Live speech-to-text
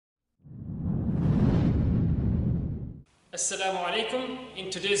Assalamu alaikum. In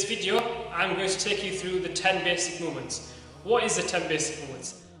today's video, I'm going to take you through the 10 basic movements. What is the 10 basic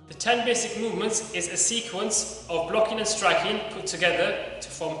movements? The 10 basic movements is a sequence of blocking and striking put together to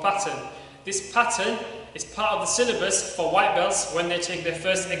form a pattern. This pattern is part of the syllabus for white belts when they take their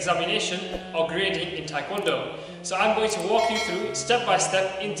first examination or grading in Taekwondo. So I'm going to walk you through step by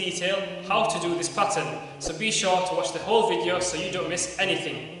step in detail how to do this pattern. So be sure to watch the whole video so you don't miss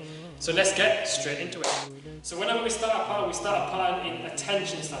anything. So let's get straight into it. So whenever we start a pattern in a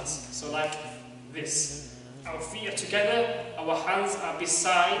tension stance. So like this. Our feet are together, our hands are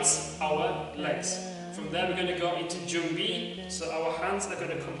besides our legs. From there we're going to go into Jumbi. So our hands are going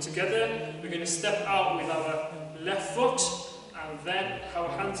to come together. We're going to step out with our left foot, and then our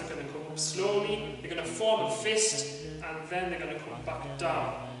hands are going to come up slowly. They're going to form a fist, and then they're going to come back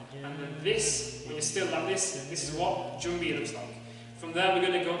down. And then this, when you're still like this is what Jumbi looks like. From there we're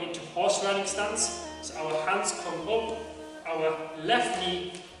going to go into horse riding stance. So our hands come up, our left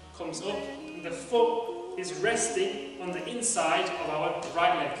knee comes up, and the foot is resting on the inside of our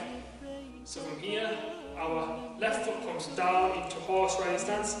right leg. So from here, our left foot comes down into horse riding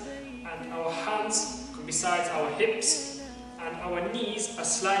stance, and our hands come beside our hips, and our knees are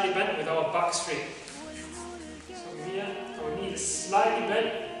slightly bent with our back straight. So from here, our knees are slightly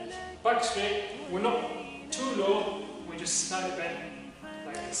bent, back straight. We're not too low, we're just slightly bent.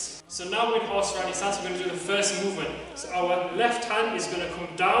 Like this. So now we're in horse riding stance, we're going to do the first movement. So our left hand is going to come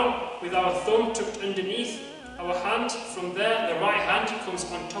down with our thumb tucked underneath our hand. From there, the right hand comes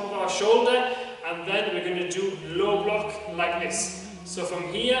on top of our shoulder, and then we're going to do low block like this. So from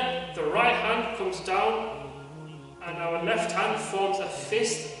here, the right hand comes down, and our left hand forms a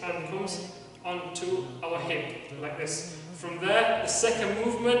fist and comes onto our hip like this. From there, the second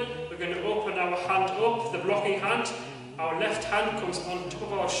movement, we're going to open our hand up, the blocking hand. Our left hand comes on top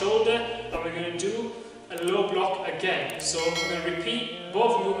of our shoulder, and we're going to do a low block again. So we're going to repeat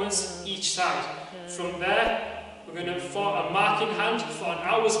both movements each side. From there, we're going to form a marking hand for an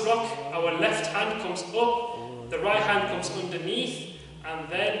hour's block. Our left hand comes up, the right hand comes underneath, and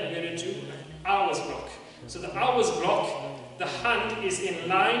then we're going to do an hour's block. So the hour's block, the hand is in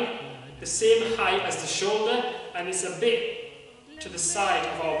line, the same height as the shoulder, and it's a bit to the side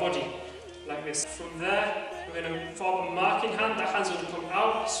of our body, like this. From there, we're going to form a marking hand. The hand's going to come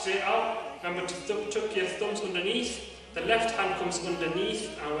out, straight out. Remember to tuck your thumbs underneath. The left hand comes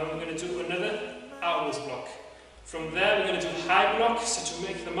underneath, and then we're going to do another hour's block. From there, we're going to do high block. So to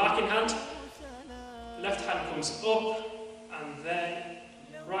make the marking hand, left hand comes up, and then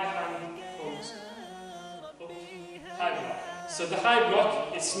right hand comes up, high block. So the high block,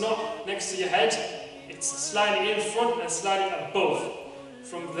 it's not next to your head, it's slightly in front and slightly above.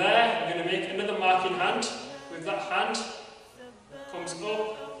 From there, we're going to make another marking hand. With that hand, comes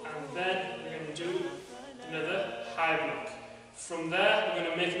up, and then we're going to do another high block. From there, we're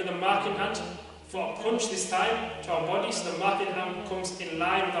going to make another marking hand for a punch this time to our body. So the marking hand comes in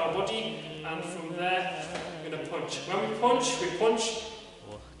line with our body, and from there, we're going to punch. When we punch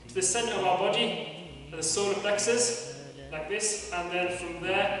to the center of our body, the solar plexus, like this, and then from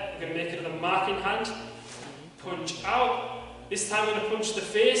there, we're going to make another marking hand, punch out. This time we're going to punch the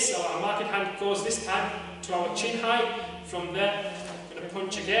face, so our marking hand goes this time to our chin height. From there, we're going to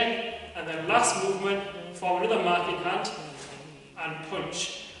punch again, and then last movement, form another marking hand and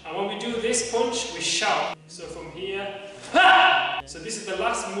punch. And when we do this punch, we shout. So from here, ha! So this is the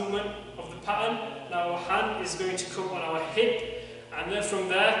last movement of the pattern. Now our hand is going to come on our hip, and then from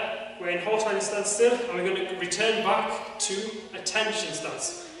there, we're in horse riding stance still, and we're going to return back to a tension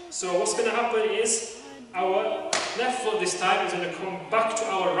stance. So what's going to happen is, our left foot this time is going to come back to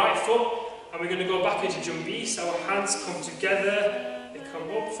our right foot, and we're going to go back into Jumbi. So our hands come together, they come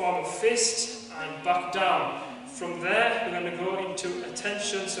up, form a fist, and back down. From there, we're going to go into a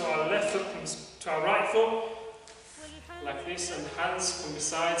tension, so our left foot comes to our right foot, like this, and hands come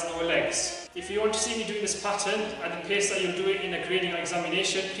besides our legs. If you want to see me doing this pattern at the pace that you'll do it in a grading or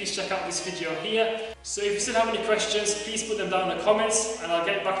examination, please check out this video here. So if you still have any questions, please put them down in the comments, and I'll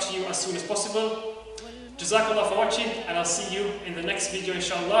get back to you as soon as possible. Jazakallah for watching, and I'll see you in the next video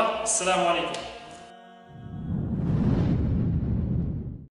inshallah. Assalamu alaikum.